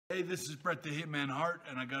Hey, this is Brett the Hitman Hart,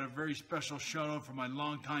 and I got a very special shout out for my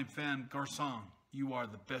longtime fan, Guersan. You are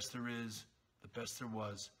the best there is, the best there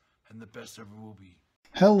was, and the best ever will be.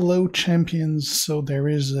 Hello champions, so there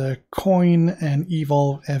is a coin and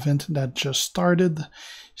evolve event that just started,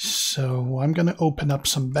 so I'm gonna open up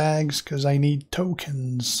some bags because I need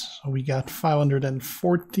tokens. So we got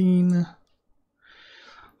 514.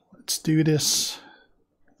 Let's do this.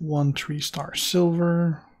 1 3-star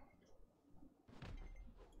silver.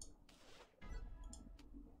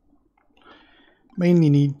 Mainly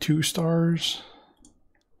need 2 stars.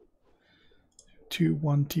 2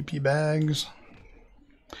 1 TP bags.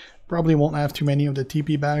 Probably won't have too many of the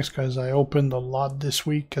TP bags because I opened a lot this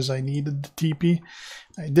week because I needed the TP.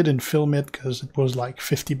 I didn't film it because it was like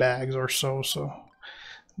 50 bags or so, so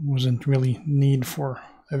wasn't really need for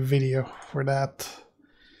a video for that.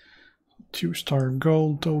 2-star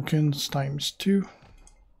gold tokens times 2.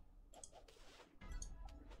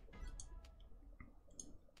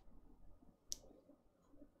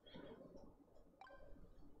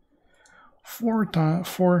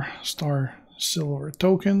 Four-star silver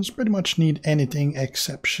tokens. Pretty much need anything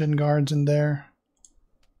except shin guards in there.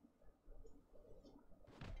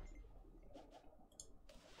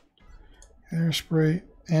 Hairspray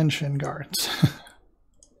and shin guards.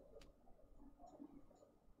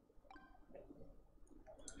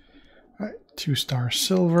 Alright, 2-star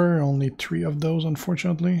silver. Only 3 of those,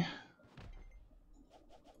 unfortunately.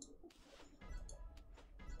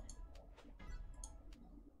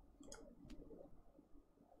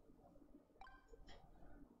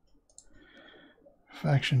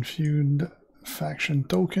 Faction feud, faction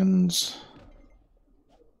tokens.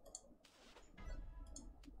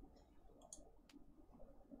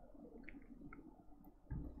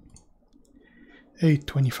 Eight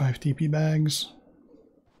 25 TP bags.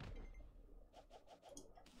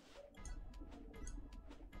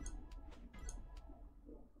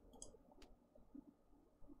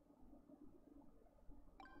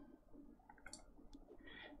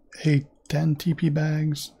 Eight 10 TP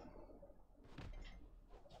bags.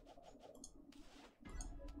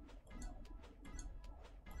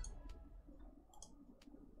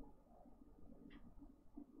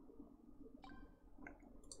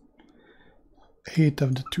 Eight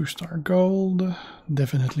of the 2-star gold.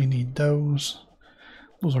 Definitely need those.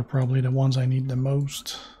 Those are probably the ones I need the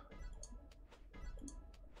most.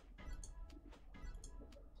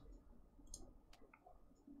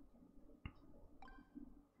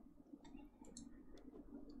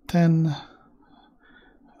 Ten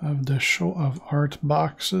of the show of art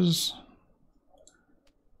boxes.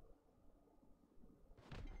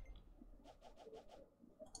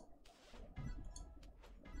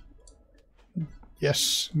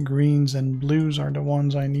 Yes, greens and blues are the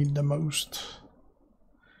ones I need the most.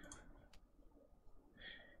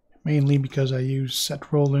 Mainly because I use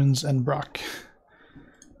Seth Rollins and Brock.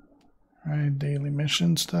 Right, daily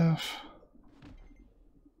mission stuff.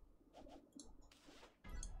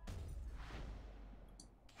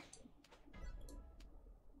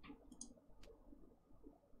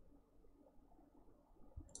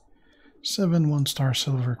 Seven 1-star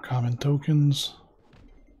silver common tokens.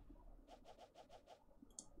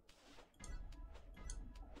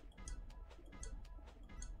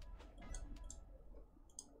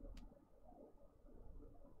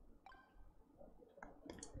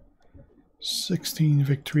 $16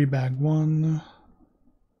 victory bag 1.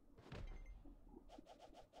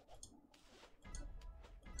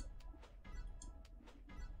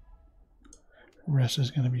 Rest is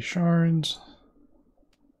going to be shards.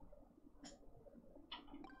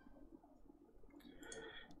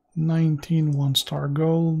 $19 1-star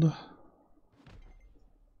gold.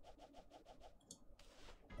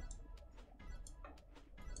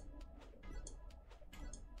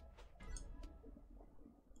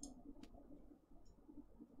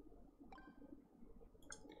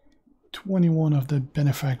 $21 of the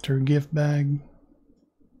benefactor gift bag.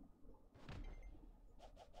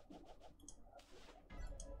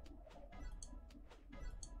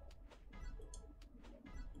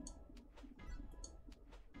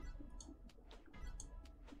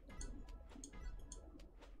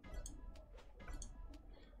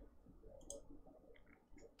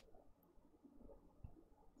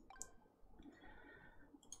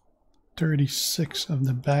 $36 of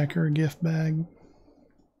the backer gift bag.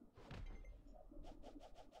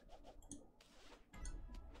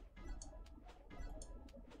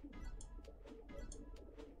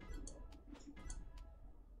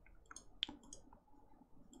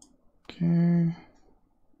 Okay.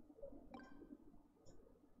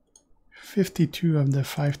 52 of the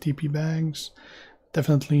 5 TP bags.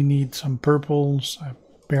 Definitely need some purples.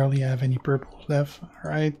 barely have any purples left.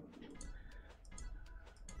 Alright.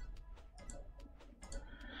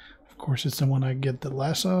 Of course, it's the one I get the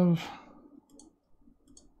less of.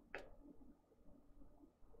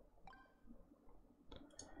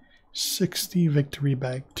 $60 victory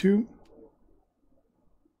bag 2.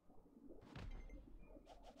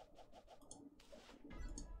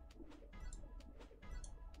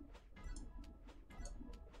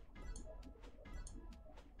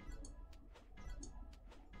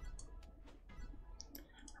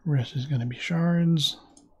 Rest is going to be shards.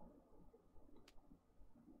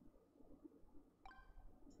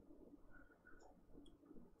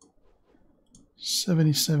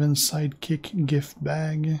 $77 sidekick gift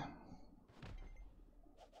bag.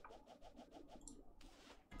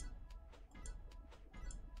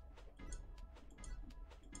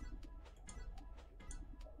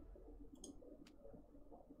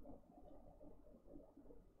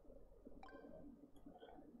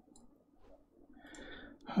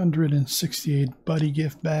 $168 buddy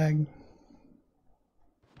gift bag.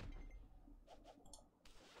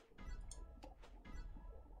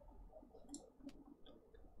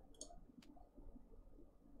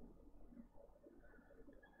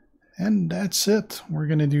 And that's it. We're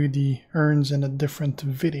gonna do the earns in a different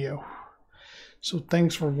video. So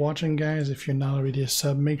thanks for watching, guys. If you're not already a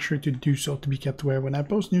sub, make sure to do so to be kept aware when I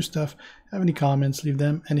post new stuff. Have any comments, leave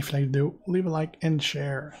them. And if you like the video, leave a like and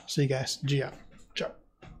share. See you guys. Gia.